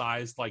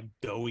apple-sized, like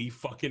doughy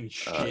fucking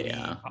shitty.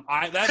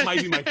 That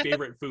might be my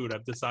favorite food.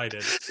 I've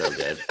decided. So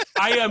good.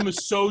 I am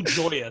so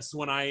joyous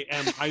when I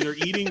am either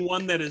eating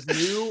one that is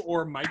new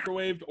or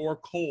microwaved or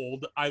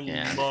cold. I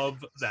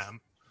love them.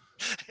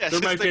 They're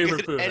my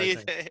favorite food.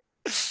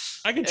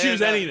 I can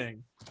choose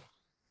anything.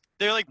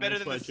 They're like better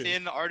than the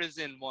thin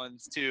artisan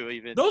ones too.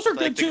 Even those are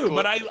good too,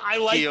 but I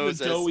like gyozas.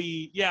 The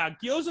doughy. Yeah,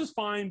 gyoza's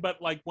fine,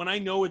 but like when I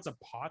know it's a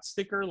pot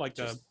sticker, like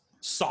a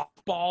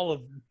softball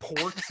of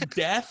pork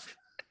death,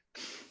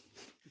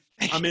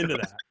 I'm into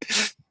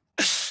that.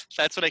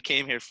 That's what I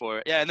came here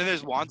for. Yeah, and then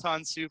there's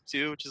wonton soup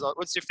too, which is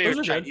what's your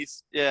favorite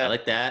Chinese? Good. Yeah, I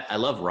like that. I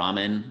love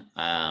ramen.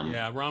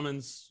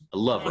 Ramen's. I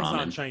love ramen.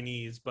 Not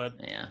Chinese, but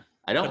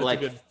I don't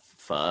like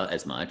pho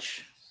as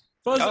much.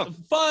 Pho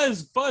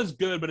is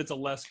good, but it's a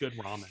less good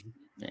ramen.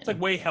 Yeah. It's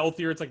like way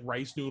healthier. It's like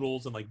rice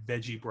noodles and like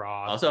veggie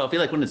broth. Also, I feel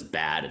like when it's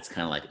bad, it's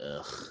kind of like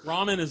ugh.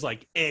 Ramen is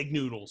like egg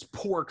noodles,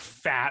 pork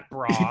fat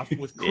broth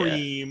with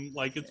cream.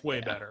 Like it's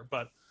way better.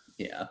 But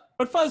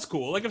pho's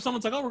cool. Like if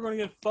someone's like, "Oh, we're going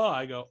to get pho,"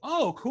 I go,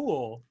 "Oh,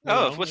 cool."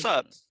 What's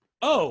up?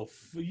 Oh,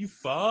 you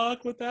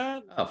fuck with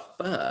that? Oh,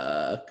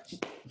 fuck.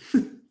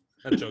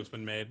 That joke's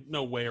been made.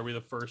 No way are we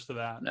the first to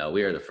that. No,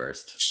 we are the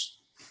first.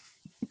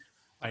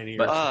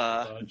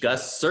 But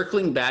Gus,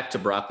 circling back to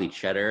broccoli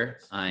cheddar,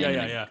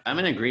 I'm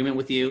in agreement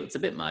with you. It's a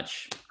bit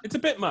much. It's a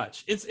bit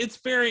much.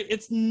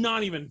 It's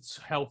not even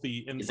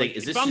healthy. And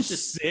if I'm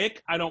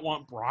sick, I don't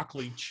want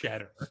broccoli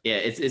cheddar. Yeah,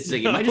 it's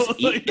like, am I just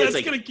eat, that's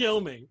like, gonna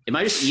kill me. Am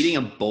I just eating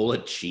a bowl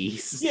of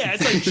cheese? Yeah,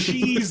 it's like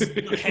cheese,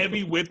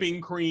 heavy whipping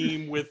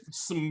cream with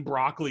some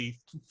broccoli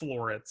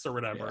florets or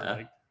whatever. Yeah.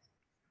 Like,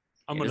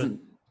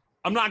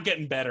 I'm not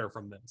getting better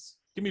from this.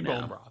 Give me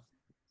bone broth.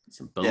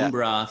 Some bone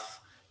broth.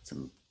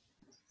 Some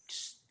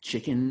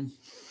chicken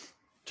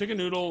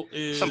noodle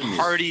is some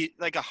hearty,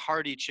 like a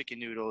hearty chicken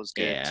noodle is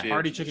good too.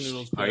 Hearty chicken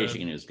noodle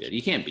is good.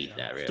 You can't beat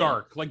that, really.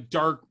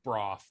 Dark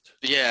broth.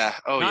 Yeah.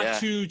 Not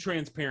too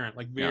transparent,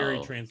 like very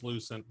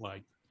translucent.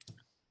 Like.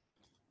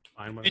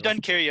 Have you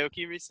done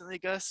karaoke recently,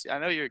 Gus? I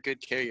know you're a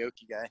good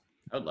karaoke guy.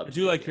 I would love. I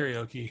do like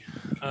karaoke.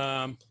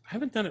 I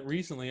haven't done it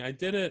recently. I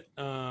did it.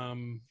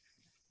 When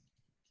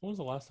was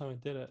the last time I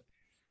did it?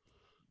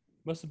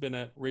 Must have been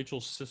at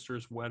Rachel's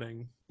sister's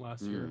wedding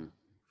last year.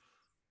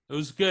 It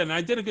was good, and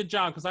I did a good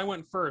job because I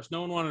went first. No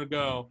one wanted to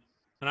go,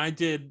 and I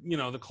did,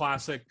 the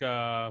classic.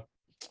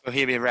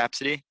 Bohemian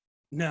Rhapsody.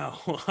 No,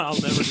 I'll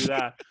never do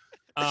that.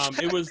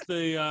 It was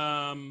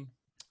the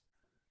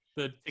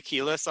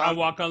tequila song. I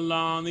walk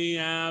along the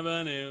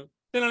avenue.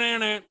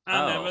 I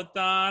never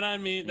thought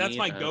I'd meet. That's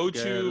my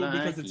go-to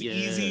because it's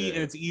easy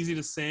and it's easy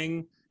to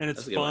sing and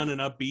it's fun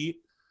and upbeat.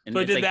 And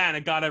so I did that, and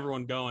it got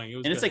everyone going.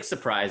 It's like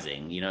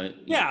surprising,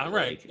 Yeah,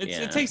 right.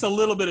 It takes a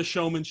little bit of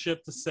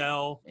showmanship to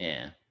sell.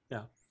 Yeah.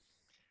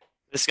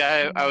 This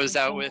guy I was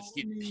out with,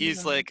 he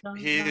was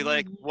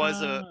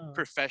a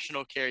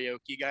professional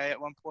karaoke guy at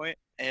one point,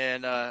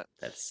 and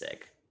that's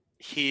sick.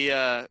 He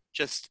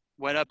just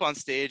went up on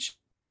stage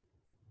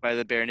by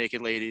the Bare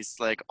Naked Ladies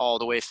like all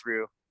the way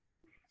through.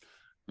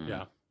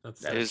 Yeah,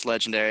 that is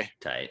legendary.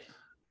 Tight.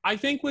 I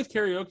think with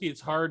karaoke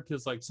it's hard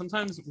because like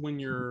sometimes when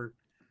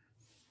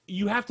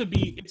you have to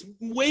be. It's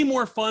way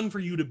more fun for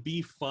you to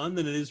be fun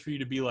than it is for you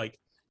to be like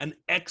an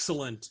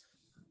excellent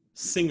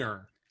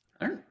singer.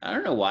 I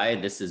don't know why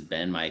this has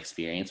been my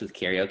experience with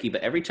karaoke,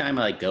 but every time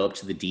I like go up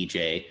to the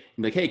DJ and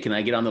be like, "Hey, can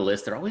I get on the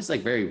list?" They're always like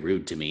very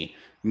rude to me.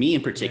 Me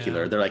in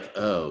particular, they're like,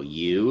 "Oh,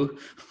 you?"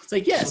 It's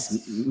like,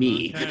 "Yes,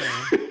 me."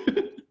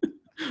 Okay.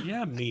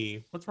 Yeah,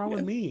 me. What's wrong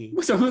with me?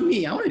 What's wrong with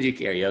me? I want to do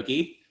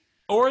karaoke.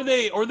 Or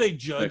they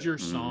judge your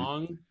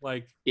song.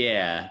 Like,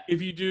 yeah, if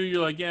you do,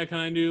 you're like, yeah, can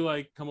I do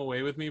like "Come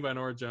Away with Me" by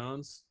Norah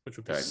Jones, which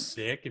would be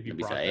sick if you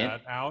brought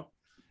that out.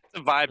 It's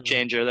a vibe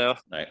changer, though.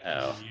 Like,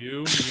 oh,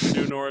 you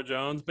do Norah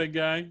Jones, big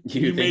guy.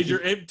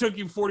 It took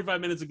you 45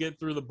 minutes to get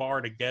through the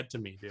bar to get to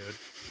me, dude.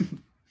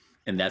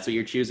 And that's what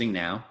you're choosing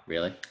now,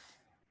 really?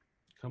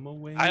 Come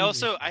away.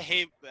 I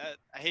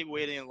hate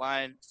waiting in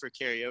line for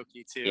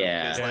karaoke too.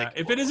 Yeah. Like,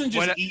 if it isn't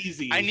just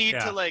easy, I need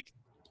to like.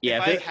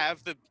 Yeah, if I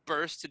have the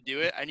burst to do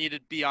it, I need to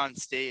be on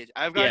stage.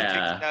 I've gotten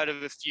kicked out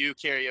of a few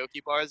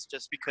karaoke bars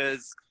just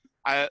because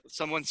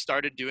someone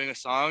started doing a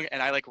song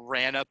and I like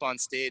ran up on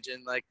stage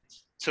and like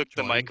took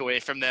the mic away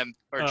from them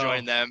or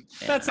joined them.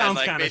 That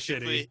sounds kind of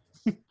shitty.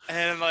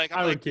 And like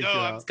I'm like,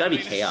 no, it's gotta be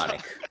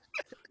chaotic.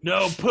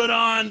 No, put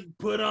on.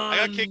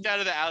 I got kicked out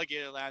of the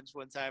Alligator Lounge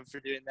one time for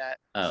doing that.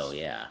 Oh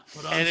yeah.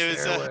 And it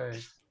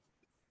was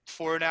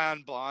 4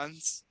 Down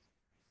Blondes.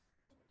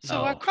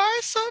 So I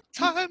cry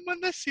sometime when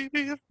they see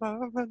me.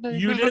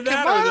 You did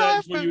that, or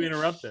that's when you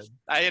interrupted?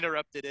 I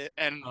interrupted it,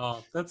 and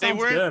that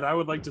sounds good. I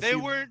would like to. They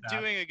weren't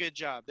doing a good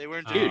job.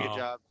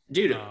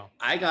 Dude,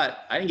 I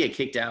didn't get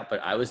kicked out,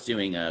 but I was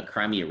doing a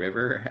Cry Me a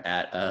River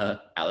at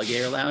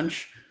Alligator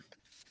Lounge,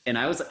 and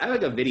I have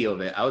like a video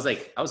of it. I was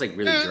like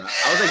really drunk.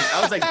 I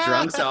was like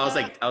drunk, so I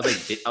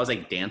was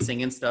like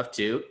dancing and stuff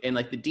too, and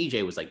like the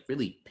DJ was like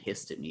really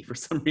pissed at me for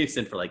some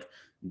reason for like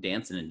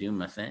dancing and doing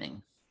my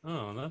thing.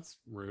 Oh, that's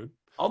rude.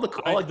 All the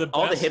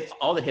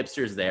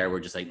hipsters there were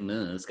just like,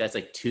 this guy's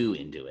like too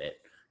into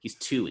it. He's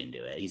too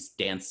into it. He's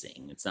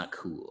dancing. It's not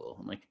cool.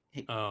 I'm like,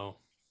 hey. Oh,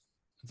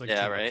 it's like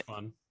right.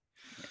 Fun.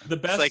 The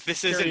best. It's like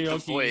this isn't The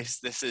Voice.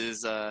 This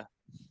is So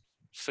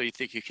You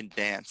Think You Can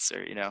Dance,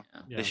 or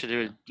they should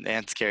do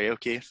dance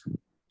karaoke.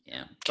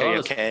 Yeah,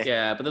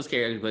 karaoke. But those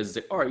karaoke was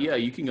like, oh yeah,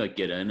 you can like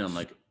get in on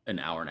like an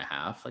hour and a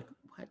half. Like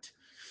what?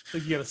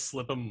 Like you gotta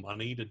slip him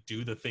money to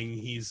do the thing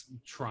he's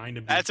trying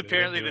to be. That's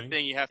apparently the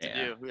thing you have to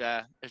do.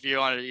 Yeah, if you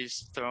want to, you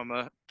just throw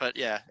him But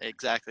yeah,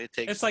 exactly.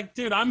 It's like,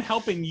 dude, I'm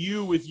helping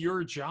you with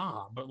your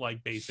job.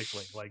 Like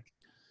basically, like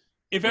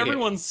if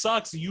everyone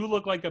sucks, you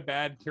look like a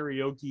bad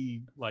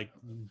karaoke like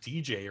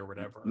DJ or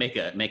whatever. Make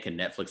a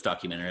Netflix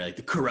documentary like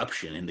the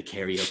corruption in the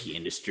karaoke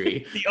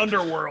industry, the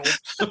underworld.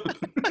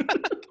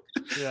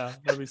 Yeah,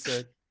 that'd be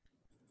sick.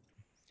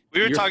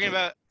 We were talking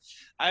about.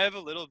 I have a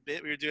little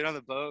bit we were doing on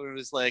the boat. It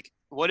was like,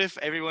 what if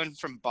everyone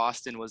from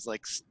Boston was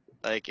like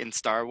in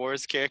Star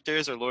Wars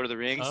characters or Lord of the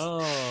Rings? Oh,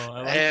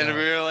 I like and that.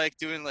 we were like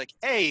doing like,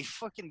 hey,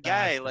 fucking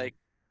guy, like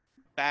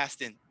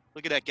Bastin.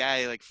 Look at that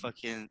guy, like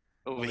fucking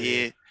over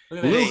here.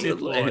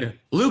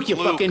 Luke, you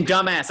fucking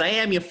dumbass. I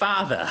am your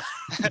father.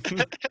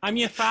 I'm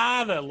your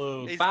father,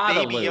 Luke. It's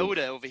Father baby Luke.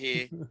 Yoda over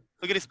here.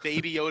 Look at this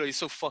baby Yoda. He's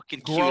so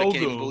fucking cute. Grogu. I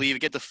can't even believe it.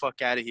 Get the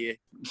fuck out of here.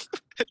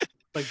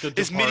 Like the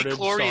His Departed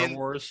midi-chlorian. Star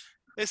Wars.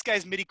 This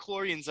guy's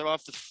midi-chlorians are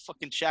off the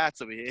fucking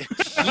chats over here.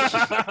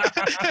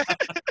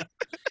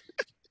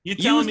 You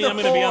telling me I'm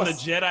going to be on the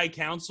Jedi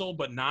Council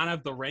but not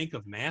have the rank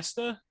of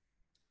Master?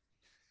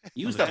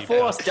 Use the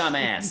Force,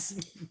 dumbass.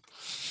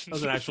 That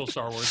was an actual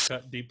Star Wars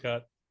deep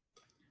cut.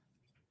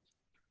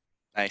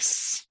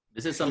 Nice.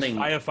 This is something.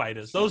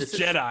 Firefighters. Those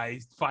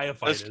Jedi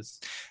firefighters.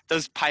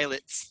 Those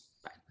pilots.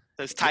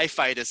 Those TIE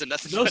fighters and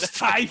nothing. Those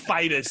TIE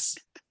fighters.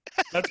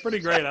 That's pretty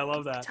great. I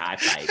love that. TIE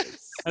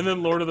fighters. And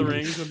then Lord of the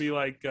Rings would be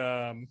like,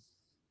 I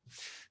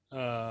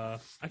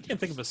can't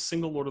think of a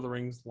single Lord of the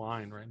Rings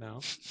line right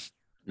now.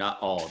 Not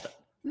all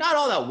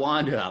that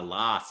wander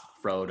lost,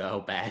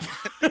 Frodo, back.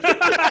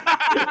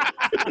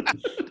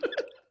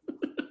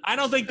 I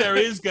don't think there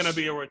is going to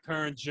be a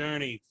return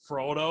journey,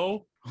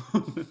 Frodo.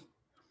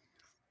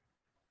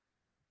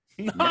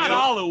 Not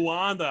all who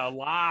wander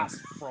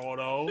lost,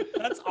 Frodo.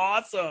 That's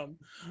awesome.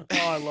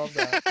 Oh, I love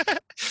that.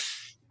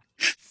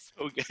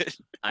 So good.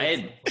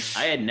 I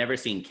had never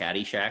seen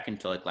Caddyshack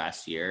until like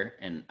last year,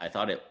 and I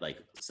thought it like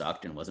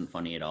sucked and wasn't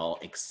funny at all,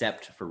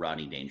 except for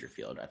Rodney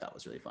Dangerfield. I thought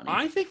was really funny.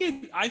 I think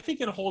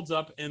it holds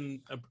up,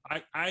 and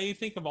I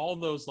think of all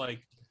those like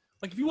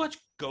if you watch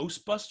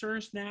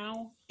Ghostbusters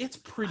now, it's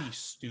pretty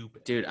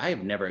stupid. Dude, I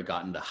have never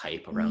gotten the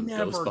hype around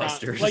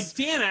Ghostbusters. Like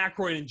Dan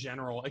Aykroyd in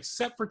general,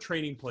 except for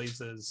Trading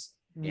Places.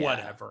 Yeah.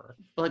 Whatever.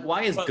 But like,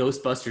 why is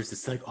Ghostbusters?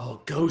 It's like,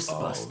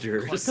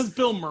 Ghostbusters. Because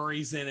Bill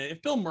Murray's in it.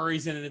 If Bill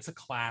Murray's in it, it's a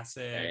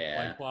classic.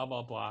 Yeah. Like blah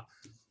blah blah.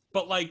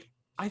 But like,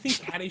 I think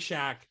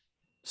Caddyshack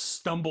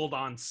stumbled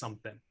on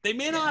something. They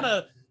may not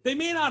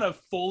have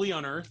fully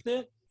unearthed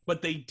it,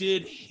 but they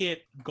did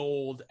hit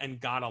gold and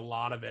got a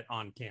lot of it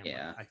on camera.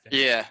 Yeah. I think.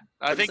 Yeah,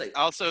 I think like,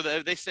 also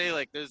they say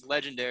like there's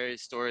legendary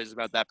stories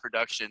about that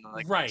production,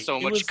 like so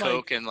much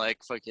coke and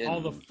like fucking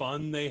all the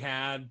fun they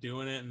had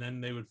doing it, and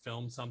then they would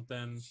film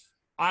something.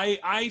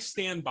 I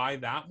stand by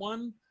that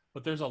one,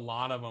 but there's a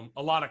lot of them,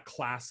 a lot of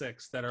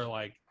classics that are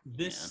like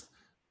this,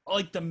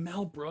 like the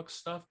Mel Brooks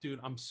stuff, dude.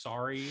 I'm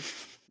sorry.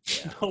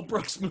 Yeah. Mel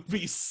Brooks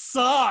movies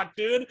suck,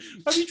 dude.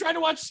 Have you tried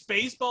to watch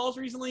Spaceballs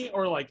recently,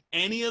 or like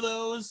any of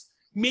those?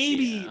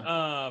 Maybe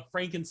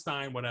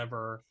Frankenstein,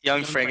 whatever.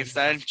 Young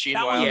Frankenstein, Gene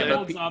Wilder.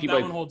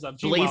 That one holds up.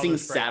 Blazing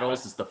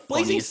Saddles is the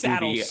funniest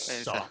movie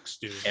sucks,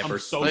 dude. Ever. I'm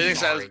so Blazing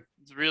sorry. Saddles.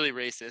 It's really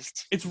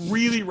racist. It's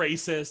really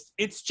racist.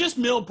 It's just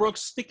Mel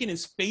Brooks sticking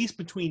his face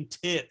between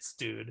tits,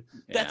 dude.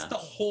 That's the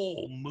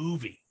whole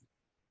movie.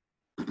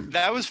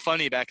 That was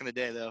funny back in the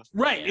day, though.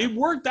 Right. Yeah. It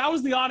worked. That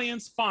was the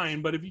audience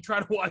fine. But if you try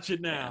to watch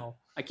it now.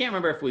 I can't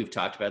remember if we've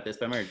talked about this,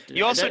 but I remember,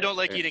 you also don't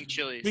like eating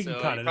chili, so you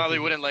probably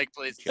wouldn't like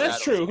Blazing Saddles.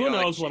 That's true. Who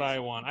knows what I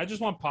want? I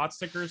just want pot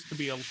stickers to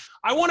be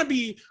I want to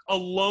be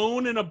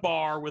alone in a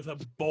bar with a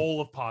bowl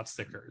of pot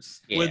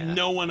stickers with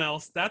no one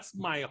else. That's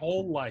my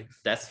whole life.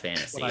 That's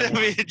fantasy. That'd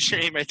be a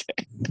dream right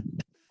there.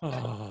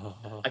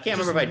 I can't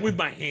remember if with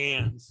my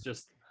hands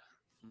just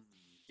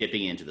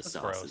dipping into the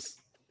sauces.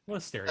 Gross. What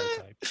a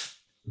stereotype.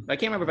 I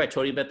can't remember if I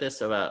told you about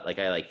this about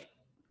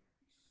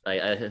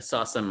I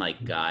saw some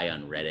like guy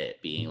on Reddit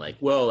being like,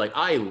 well, like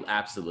I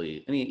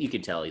mean, you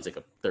can tell he's like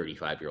a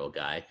 35-year-old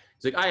guy.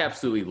 He's like, I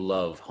absolutely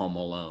love Home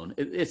Alone.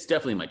 It's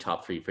definitely my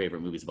top 3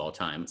 favorite movies of all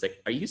time. It's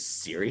like, are you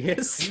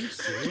serious? Are you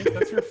serious?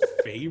 That's your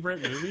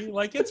favorite movie?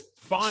 Like, it's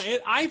fine.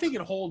 I think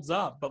it holds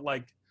up, but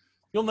like,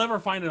 you'll never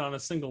find it on a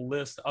single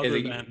list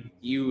other than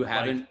you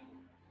haven't like,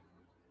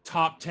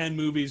 top 10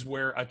 movies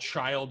where a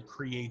child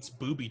creates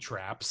booby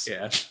traps.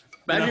 Yeah.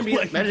 Imagine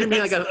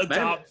being like a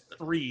top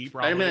 3.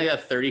 Probably. Imagine being like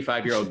a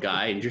 35-year-old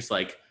guy and just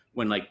like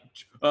when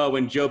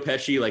Joe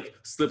Pesci like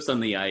slips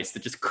on the ice,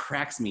 that just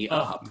cracks me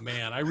up. Oh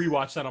man, I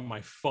rewatched that on my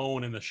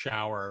phone in the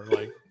shower,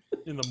 like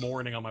in the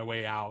morning on my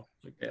way out.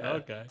 Like,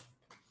 okay.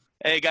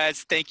 Hey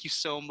guys, thank you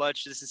so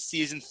much. This is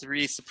season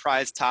 3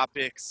 surprise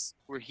topics.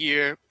 We're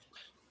here.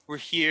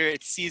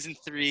 It's season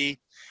 3.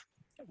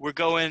 We're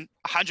going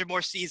 100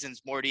 more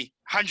seasons, Morty.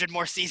 100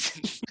 more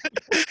seasons.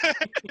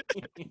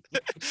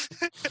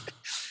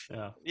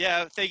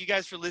 Yeah. Thank you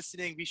guys for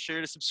listening. Be sure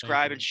to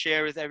subscribe and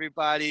share with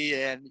everybody.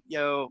 And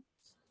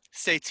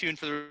stay tuned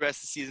for the rest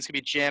of the season. It's gonna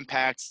be jam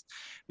packed.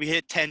 We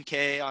hit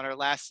 10K on our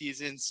last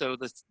season, so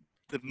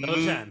the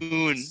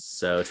moon.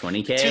 So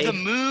 20K to the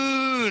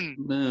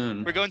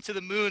moon. We're going to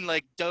the moon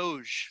like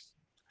Doge.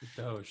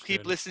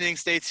 Keep listening.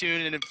 Stay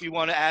tuned. And if you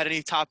want to add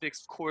any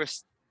topics, of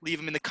course, leave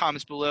them in the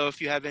comments below. If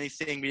you have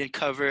anything we didn't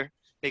cover,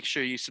 make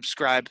sure you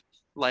subscribe,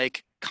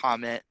 like,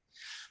 comment,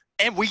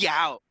 and we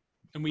out.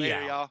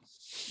 Later, y'all.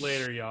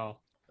 Later,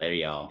 y'all.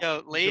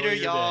 Later,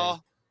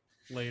 y'all.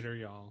 Later,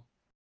 y'all.